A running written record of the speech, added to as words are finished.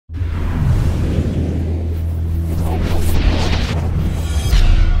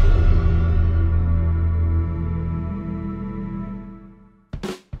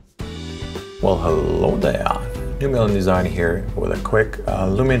Well, hello there! New Millennium Design here with a quick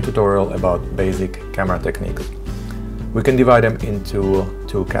Lumion tutorial about basic camera techniques. We can divide them into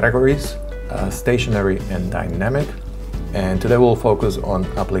two categories, stationary and dynamic. And today we'll focus on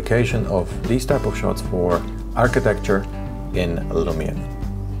application of these type of shots for architecture in Lumion.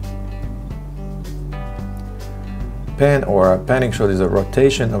 Pan or panning shot is a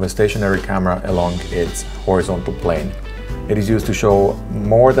rotation of a stationary camera along its horizontal plane. It is used to show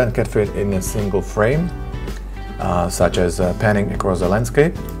more than can fit in a single frame, such as panning across the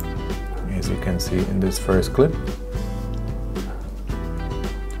landscape, as you can see in this first clip.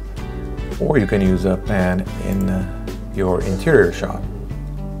 Or you can use a pan in your interior shot.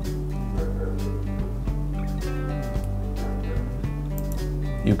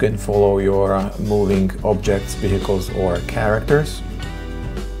 You can follow your moving objects, vehicles, or characters.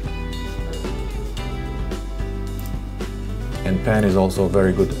 And pan is also a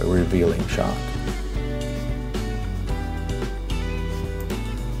very good revealing shot.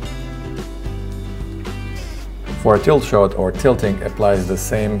 For a tilt shot or tilting applies the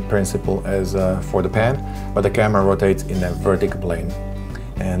same principle as for the pan, but the camera rotates in a vertical plane.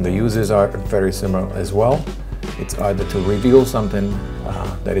 And the uses are very similar as well. It's either to reveal something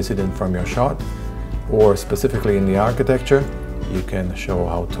that is hidden from your shot, or specifically in the architecture, you can show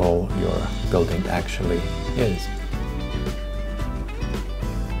how tall your building actually is.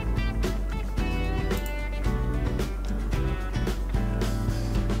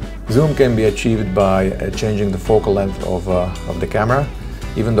 Zoom can be achieved by changing the focal length of the camera.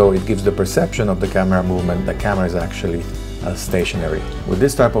 Even though it gives the perception of the camera movement, the camera is actually stationary. With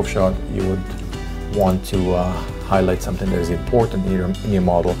this type of shot, you would want to highlight something that is important in your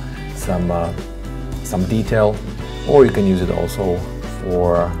model, some detail, or you can use it also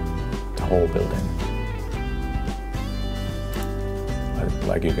for the whole building,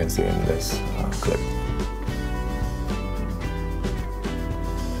 like you can see in this clip.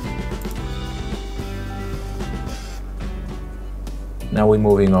 Now we're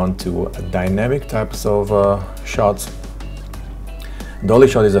moving on to dynamic types of shots. Dolly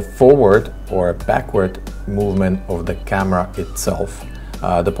shot is a forward or a backward movement of the camera itself.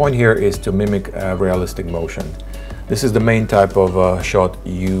 The point here is to mimic a realistic motion. This is the main type of shot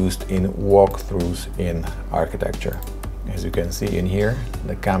used in walkthroughs in architecture. As you can see in here,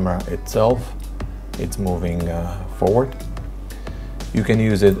 the camera itself, it's moving forward. You can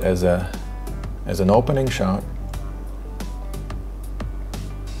use it as an opening shot,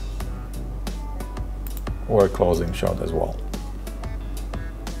 or a closing shot as well.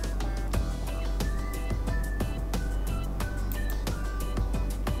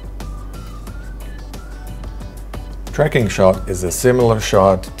 Tracking shot is a similar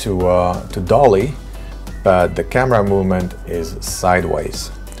shot to Dolly, but the camera movement is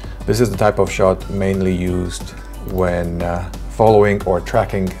sideways. This is the type of shot mainly used when following or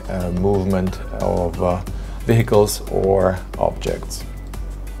tracking movement of vehicles or objects.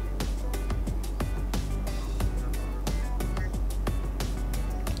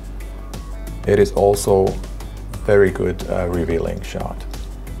 It is also very good revealing shot.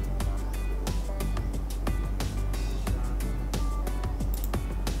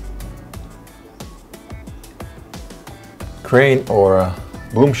 Crane or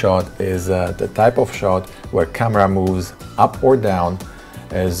boom shot is the type of shot where camera moves up or down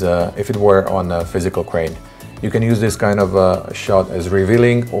as if it were on a physical crane. You can use this kind of shot as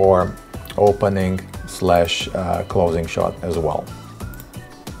revealing or opening slash closing shot as well.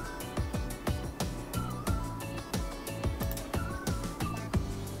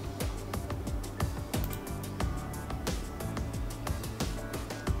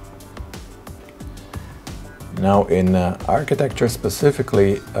 Now in architecture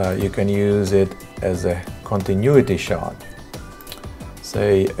specifically, you can use it as a continuity shot.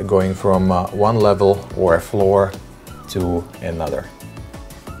 Say going from one level or a floor to another,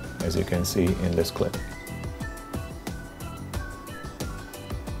 as you can see in this clip.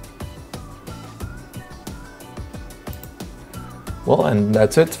 Well, and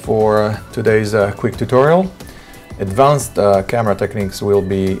that's it for today's quick tutorial. Advanced camera techniques will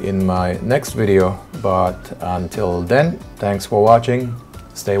be in my next video, but until then, thanks for watching,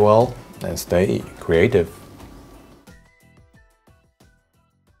 stay well and stay creative.